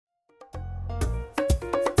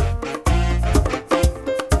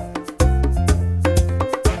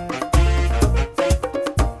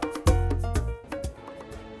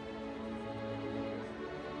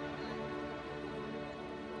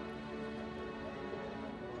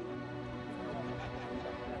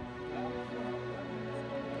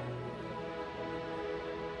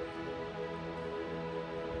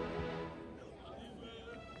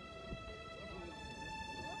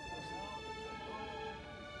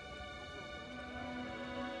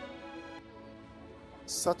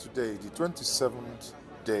Saturday, the 27th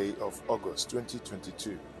day of August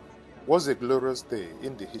 2022, was a glorious day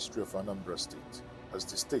in the history of Anambra State, as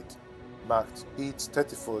the state marked its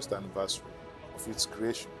 31st anniversary of its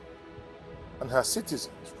creation, and her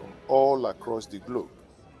citizens from all across the globe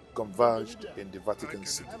converged in the Vatican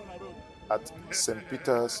City at St.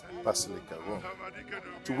 Peter's Basilica, Rome,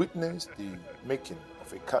 to witness the making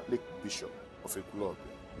of a Catholic Bishop of Ekulobia,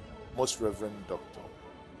 Most Reverend Dr.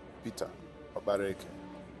 PeterObi,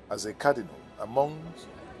 as a cardinal amongst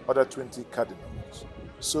other 20 cardinals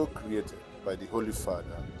so created by the Holy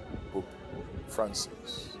Father, Pope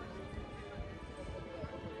Francis.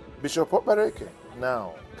 Bishop Okparaeke,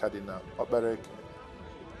 now Cardinal Okparaeke,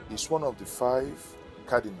 is one of the 5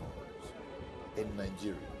 cardinals in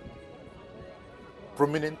Nigeria.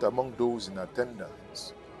 Prominent among those in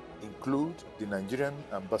attendance include the Nigerian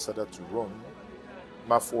ambassador to Rome,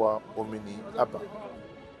 Mafua Omini Abba,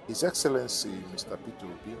 His Excellency Mr.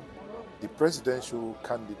 PeterObi, the presidential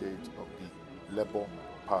candidate of the Labour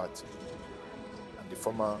Party, and the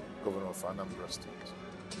former governor of Anambra State.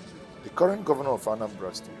 The current governor of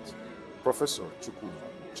Anambra State, Professor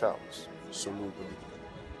Charles Soludo,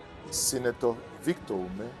 Senator Victor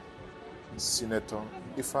Umeh, Senator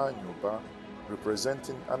Ifeanyi Ubah,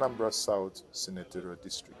 representing Anambra South Senatorial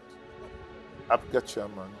District, APGA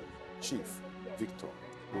Chairman Chief Victor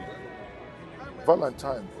Umeh,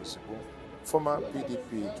 Valentine Osibo, former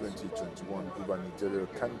PDP 2021 gubernatorial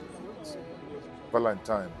candidate,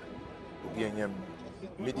 Valentine Obianyem,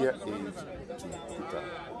 media aide to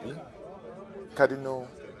PeterObi, Cardinal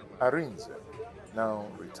Arinze, now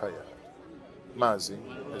retired, Mazi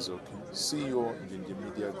Ezoki, CEO Njinji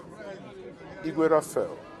Media Group, Igwe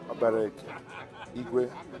Raphael Okparaeke, Igwe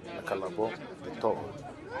Akalabo III,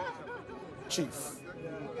 Chief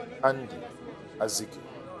Andy Aziki,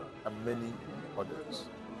 and many others.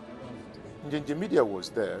 Njinji Media was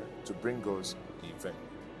there to bring us the event.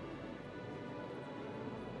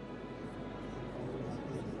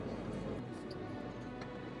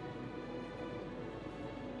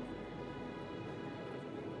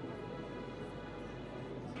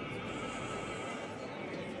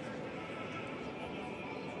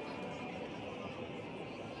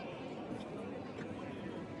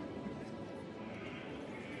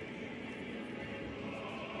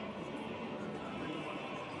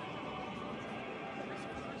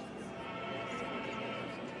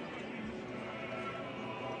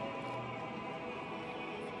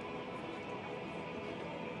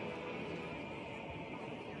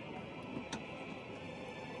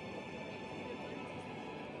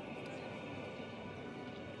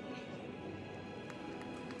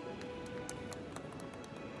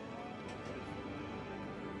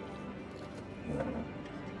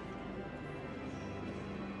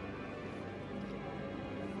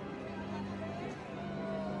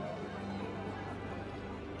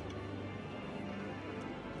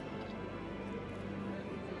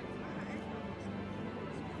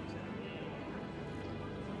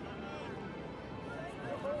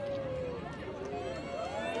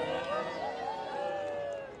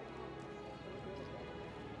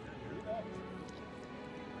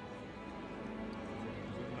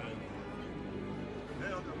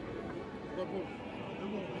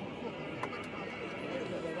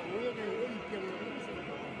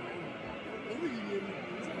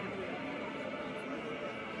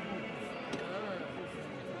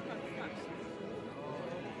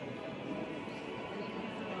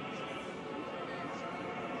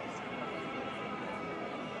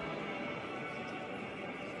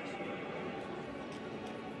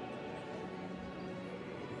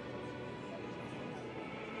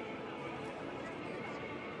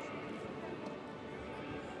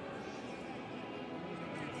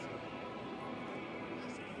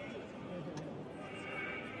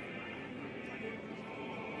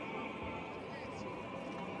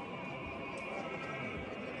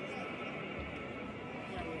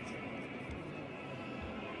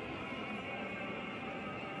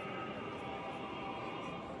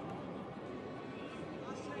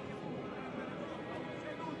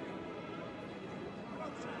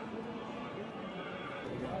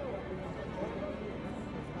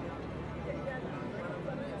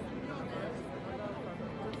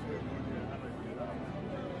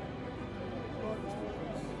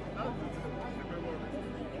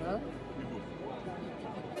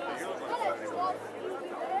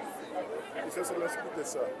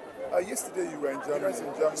 Yesterday you were in Germany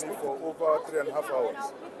for over 3.5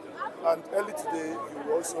 hours, and early today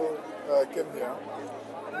you also came here.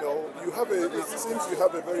 It seems you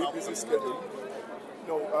have a very busy schedule.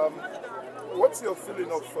 What's your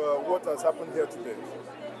feeling of what has happened here today?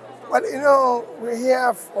 Well, you know, we're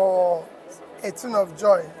here for a tune of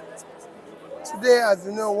joy. Today, as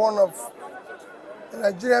you know, one of the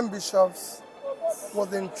Nigerian bishops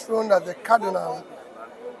was enthroned as the Cardinal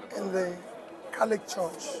in the Catholic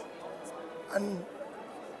Church. And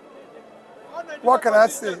what can I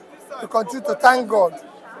say? We continue to thank God.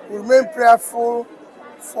 We remain prayerful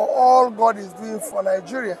for all God is doing for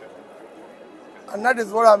Nigeria. And that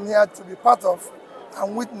is what I'm here to be part of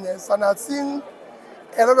and witness. And I've seen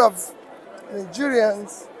a lot of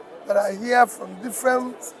Nigerians that are here from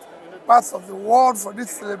different parts of the world for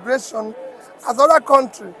this celebration, as other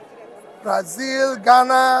countries, Brazil,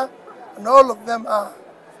 Ghana, and all of them are.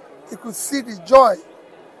 You could see the joy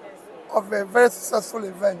of a very successful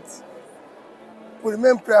event. We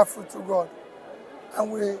remain prayerful to God,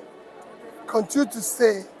 and we continue to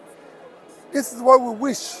say, this is what we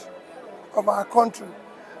wish of our country,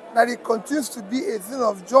 that it continues to be a thing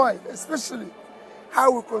of joy, especially how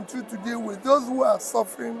we continue to deal with those who are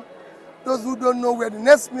suffering, those who don't know where the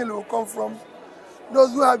next meal will come from,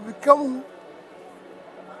 those who have become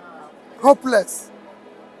hopeless.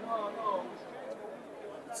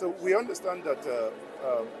 So we understand that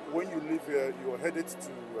when you live here, you are headed to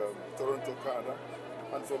Toronto, Canada,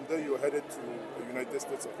 and from there you are headed to the United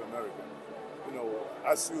States of America. You know,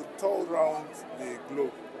 as you tour around the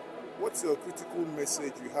globe, what's your critical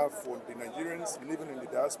message you have for the Nigerians living in the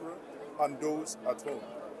diaspora and those at home?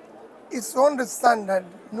 It's to understand that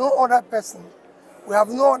no other person, we have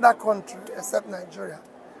no other country except Nigeria.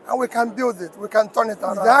 And we can build it, we can turn it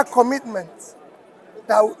around. It's our commitment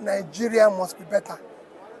that Nigeria must be better.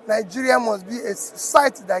 Nigeria must be a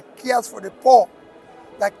society that cares for the poor,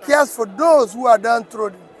 that cares for those who are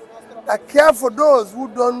downtrodden, that cares for those who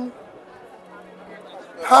don't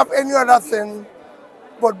have any other thing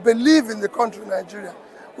but believe in the country Nigeria.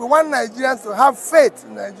 We want Nigerians to have faith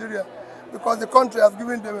in Nigeria because the country has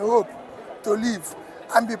given them a hope to live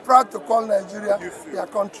and be proud to call Nigeria their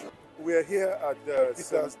country. We are here at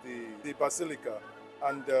the Basilica,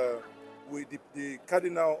 and the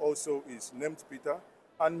Cardinal also is named Peter.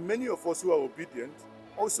 And many of us who are obedient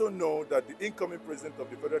also know that the incoming President of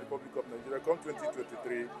the Federal Republic of Nigeria, come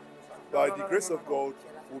 2023, by the grace of God,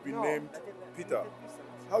 will be named Peter.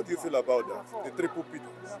 How do you feel about that, the triple Peters?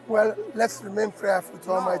 Well, let's remain prayerful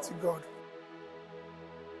to Almighty God.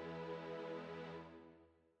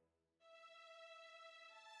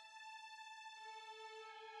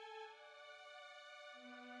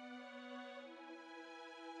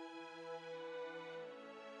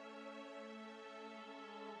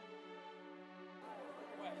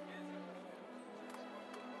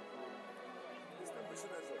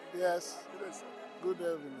 Yes. Good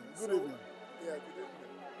evening. Good evening. Yeah, good evening.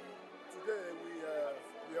 Today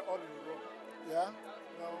we are all in Rome. Yeah.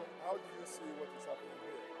 Now, how do you see what is happening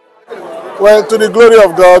here? Well, to the glory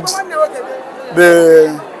of God,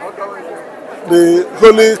 the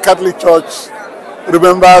Holy Catholic Church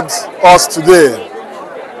remembered us today.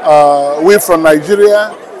 We from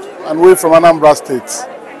Nigeria and we from Anambra State.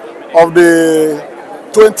 Of the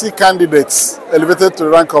 20 candidates elevated to the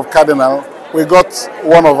rank of Cardinal, we got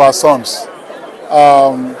one of our sons.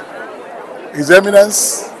 His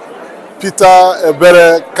Eminence,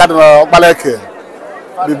 PeterObi, Cardinal Okparaeke,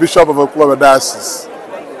 the Bishop of Oklahoma Diocese.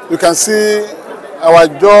 You can see our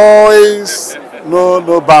joys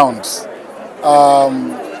no bounds.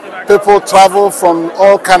 People travel from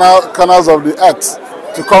all corners of the earth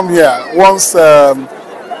to come here once we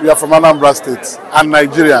are from Anambra State and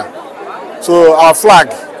Nigeria. So our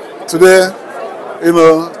flag today, you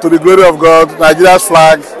know, to the glory of God, Nigeria's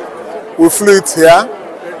flag, we flew it here,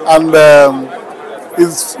 and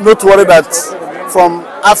it's noteworthy that from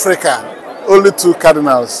Africa, only 2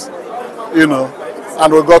 cardinals, you know,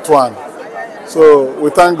 and we got one. So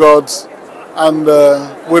we thank God, and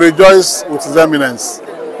we rejoice with His Eminence.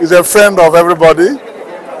 He's a friend of everybody,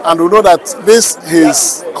 and we know that this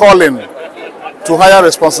his calling to higher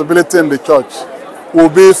responsibility in the church will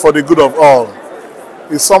be for the good of all.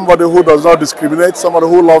 He's somebody who does not discriminate, somebody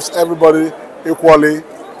who loves everybody equally,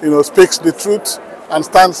 you know, speaks the truth and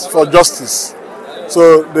stands for justice.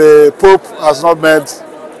 So the Pope has not made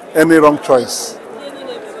any wrong choice. Thank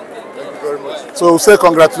you very much. So we say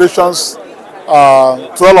congratulations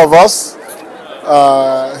to all of us,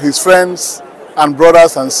 his friends and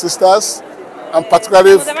brothers and sisters, and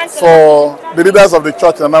particularly for the leaders of the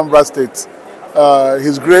church in Anambra State.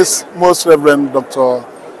 His Grace, Most Reverend Dr.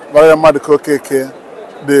 Okparaeke,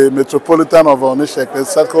 the Metropolitan of Onitsha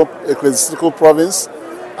Ecclesiastical Province,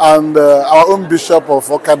 and our own Bishop of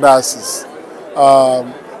Awka Diocese,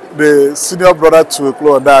 the senior brother to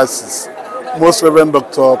Oklahoma Diocese, Most Reverend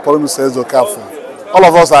Dr. All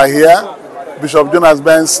of us are here. Bishop Jonas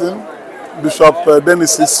Benson, Bishop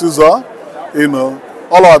Dennis Suzo,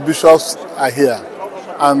 all our bishops are here,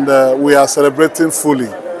 and we are celebrating fully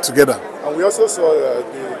together. And we also saw the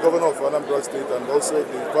governor of Anambra State and also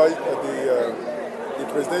the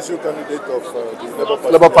presidential candidate of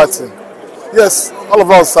the Labour Party. Yes, all of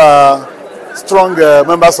us are strong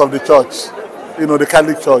members of the church, the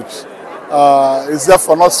Catholic Church. It's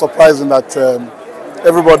therefore not surprising that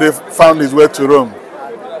everybody found his way to Rome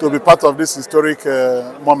to be part of this historic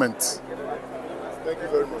moment. Thank you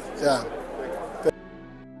very much. Yeah.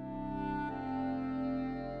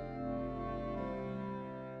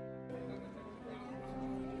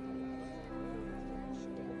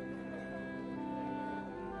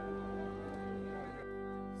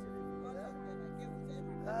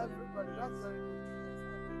 Everybody, that's very good.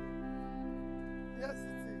 Yes,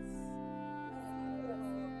 it is.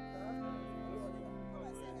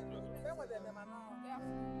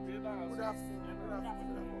 Good afternoon.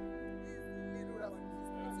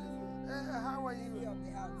 How are you?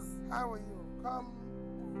 How are you? Come.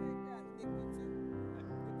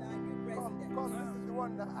 Come. This is the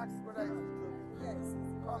one that asked whether it's PeterObi. Yes.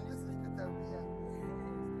 Come, this is PeterObi here.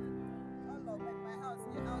 My house,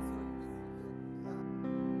 your house.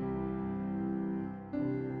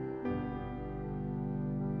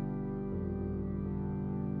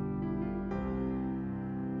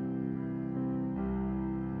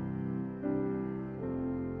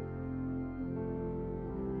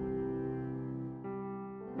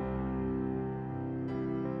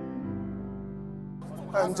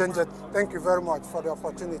 Ginger, thank you very much for the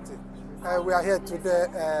opportunity. We are here today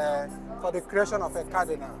for the creation of a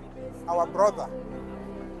cardinal, our brother,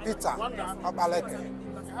 PeterObi,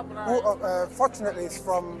 who fortunately is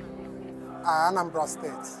from Anambra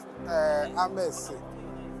State, Umeh,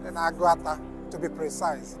 and Aguata, to be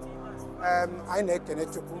precise.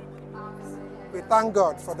 We thank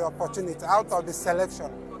God for the opportunity. Out of the selection,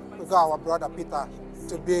 we got our brother Peter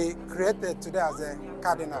to be created today as a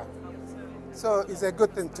cardinal. So it's a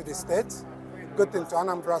good thing to the state, good thing to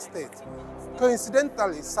Anambra State.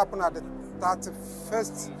 Coincidentally, it's happened at the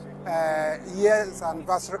 31st year's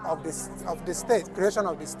anniversary of the state, creation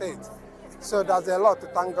of the state. So there's a lot to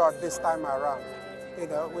thank God this time around.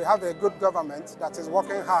 We have a good government that is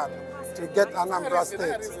working hard to get Anambra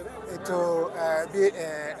State to be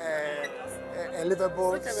a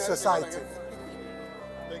livable society.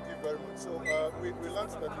 Thank you very much. So we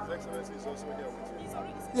learned that His Excellency is also here with you.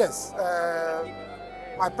 Yes,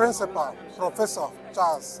 my principal, Professor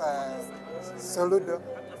Charles Soludo,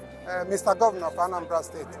 Mr. Governor of Anambra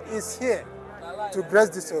State, is here to grace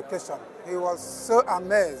this occasion. He was so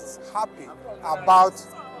amazed, happy about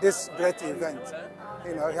this great event.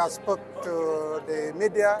 He has spoke to the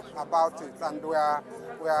media about it, and we are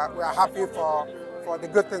happy for the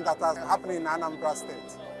good thing that is happening in Anambra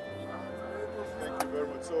State. Thank you very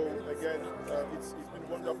much. So again, it's been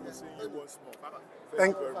wonderful seeing you once more.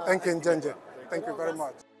 Thank you, Ginger. Thank you very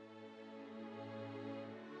much.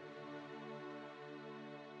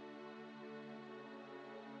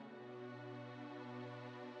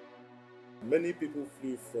 Many people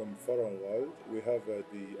flew from far and wide. We have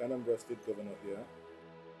the Anambra State Governor here.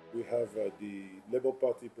 We have the Labour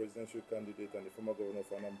Party presidential candidate and the former governor of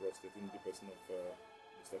Anambra State in the person of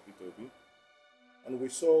Mr. PeterObi. And we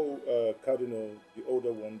saw Cardinal, the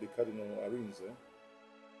older one, the Cardinal Arinze,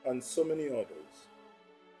 and so many others.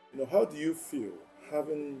 How do you feel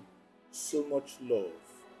having so much love?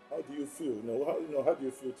 How do you feel? How do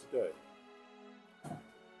you feel today?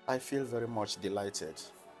 I feel very much delighted,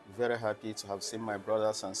 very happy to have seen my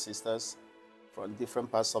brothers and sisters from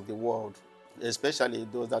different parts of the world, especially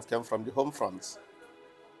those that came from the home front,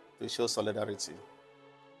 to show solidarity,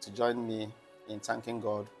 to join me in thanking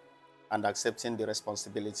God and accepting the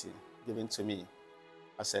responsibility given to me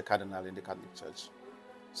as a cardinal in the Catholic Church.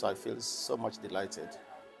 So I feel so much delighted.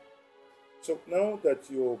 So now that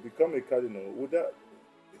you become a cardinal, would that,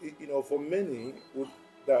 for many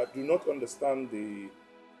that do not understand the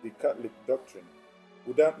Catholic doctrine,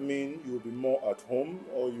 would that mean you'll be more at home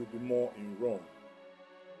or you'll be more in Rome?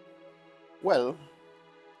 Well,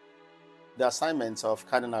 the assignment of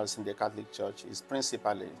cardinals in the Catholic Church is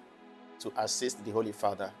principally to assist the Holy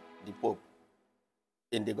Father, the Pope,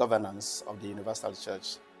 in the governance of the Universal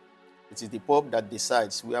Church. It is the Pope that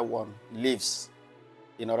decides where one lives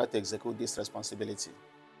in order to execute this responsibility.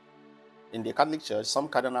 In the Catholic Church, some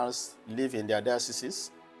cardinals live in their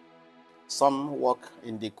dioceses, some work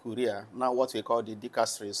in the Curia, now what we call the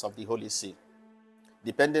dicasteries of the Holy See,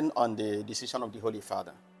 depending on the decision of the Holy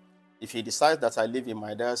Father. If he decides that I live in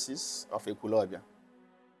my diocese of Ekulobia,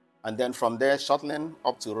 and then from there shuttling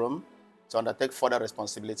up to Rome to undertake further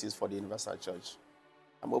responsibilities for the Universal Church.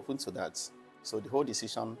 I'm open to that. So the whole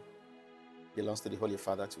decision belongs to the Holy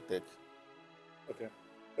Father to take. Okay,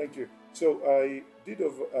 thank you. So I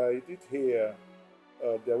did hear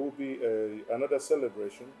there will be another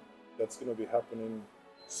celebration that's going to be happening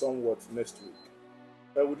somewhat next week.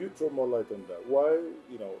 Would you throw more light on that? Why,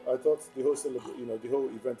 I thought the whole the whole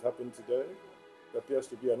event happened today. There appears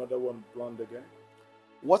to be another one planned again.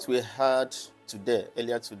 What we had today,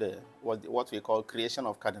 earlier today, was what we call creation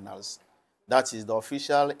of cardinals. That is the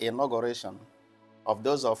official inauguration of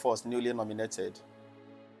those of us newly nominated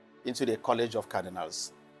into the College of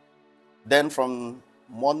Cardinals. Then from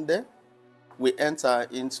Monday, we enter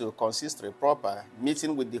into consistory proper,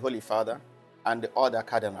 meeting with the Holy Father and the other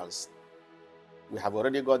cardinals. We have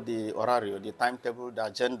already got the horario, the timetable, the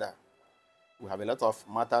agenda. We have a lot of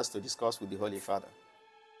matters to discuss with the Holy Father.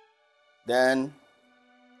 Then,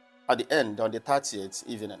 at the end, on the 30th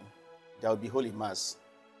evening, there will be Holy Mass,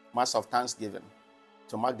 Mass of Thanksgiving,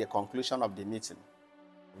 to mark the conclusion of the meeting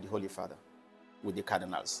with the Holy Father, with the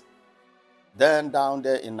cardinals. Then down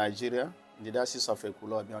there in Nigeria, in the Diocese of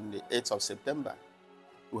Ekulobi, on the 8th of September,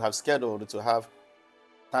 we have scheduled to have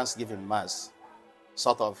Thanksgiving Mass,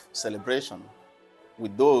 sort of celebration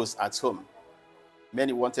with those at home.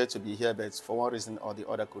 Many wanted to be here, but for one reason or the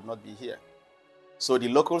other could not be here. So the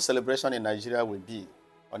local celebration in Nigeria will be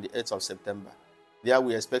on the 8th of September. There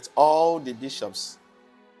we expect all the bishops,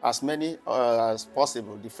 as many as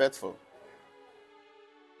possible, the faithful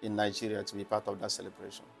in Nigeria, to be part of that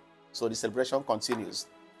celebration. So the celebration continues.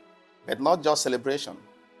 But not just celebration.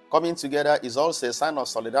 Coming together is also a sign of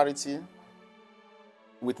solidarity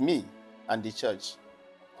with me and the church.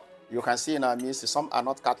 You can see in our midst, some are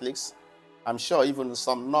not Catholics. I'm sure even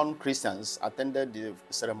some non-Christians attended the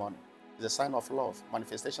ceremony. It's a sign of love,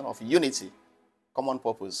 manifestation of unity, common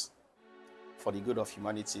purpose for the good of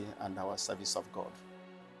humanity and our service of God.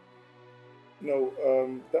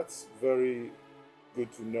 That's very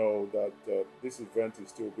good to know that this event is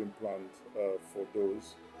still being planned for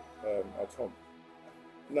those at home.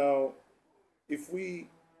 Now, if we,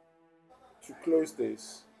 to close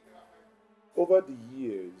this, over the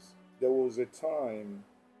years, there was a time,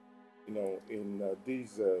 in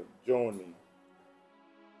this journey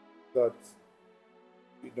that,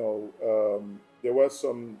 there was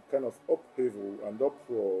some kind of upheaval and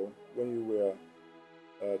uproar when you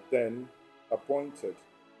were then appointed.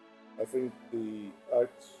 I think the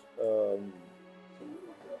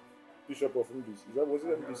Bishop of Umeh, was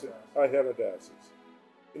it MBC? I heard a diocese.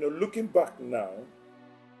 Looking back now,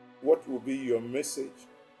 what will be your message,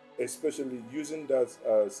 especially using that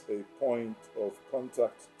as a point of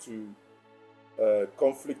contact to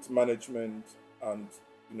conflict management and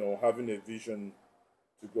having a vision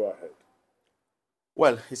to go ahead?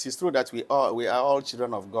 Well, it is true that we are all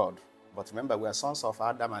children of God, but remember, we are sons of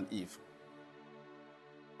Adam and Eve.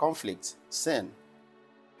 Conflict, sin,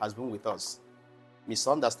 has been with us.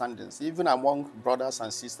 Misunderstandings, even among brothers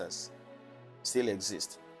and sisters, still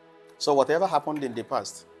exist. So whatever happened in the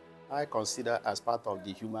past, I consider as part of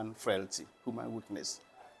the human frailty, human weakness,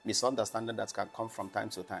 misunderstanding that can come from time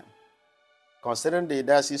to time. Considering the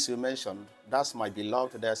diocese you mentioned, that's my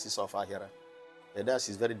beloved diocese of Ahira. The diocese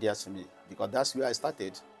is very dear to me because that's where I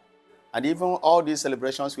started. And even all these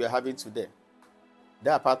celebrations we are having today, they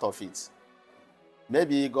are part of it.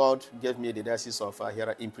 Maybe God gave me the diocese of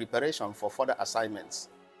Ahira in preparation for further assignments.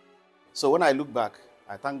 So when I look back,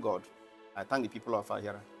 I thank God. I thank the people of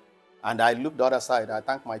Ahira. And I look the other side, I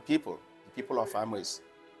thank my people, the people of Amwes,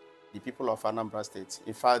 the people of Anambra State.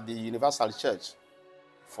 In fact, the Universal Church,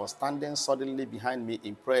 for standing solidly behind me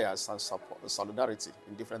in prayers and support, solidarity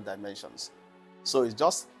in different dimensions. So it's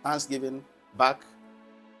just Thanksgiving back,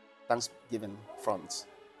 Thanksgiving front.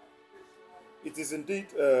 It is indeed,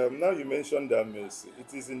 now you mentioned that, Miss,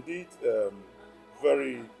 it is indeed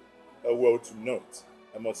very well to note,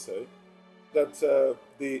 I must say, that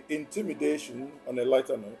the intimidation, on a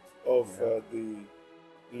lighter note, of the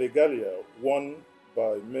Legalia won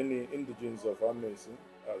by many indigenes of Amazing,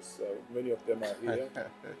 as many of them are here.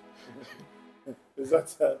 Is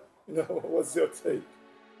that, what's your take?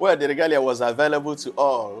 Well, the regalia was available to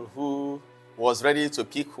all who was ready to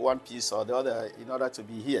pick one piece or the other in order to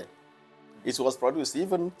be here. It was produced,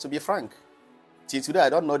 even to be frank. Till today, I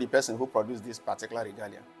don't know the person who produced this particular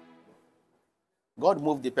regalia. God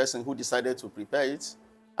moved the person who decided to prepare it.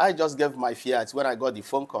 I just gave my fiat when I got the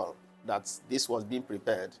phone call that this was being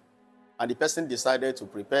prepared. And the person decided to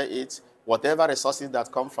prepare it, whatever resources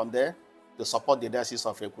that come from there, to support the Diocese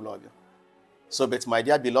of Ekulobi. So, but my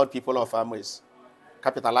dear beloved people of Amwes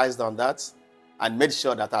capitalized on that and made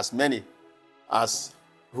sure that as many as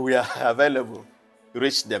who are available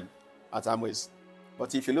reach them at Amwes.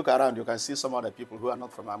 But if you look around, you can see some other people who are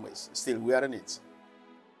not from Amaze still wearing it.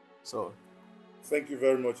 So, thank you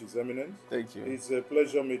very much, His Eminence. Thank you. It's a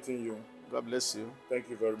pleasure meeting you. God bless you. Thank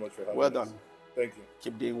you very much for having us. Well done. Thank you.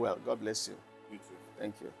 Keep doing well. God bless you. You too.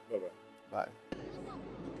 Thank you. Bye-bye. Bye.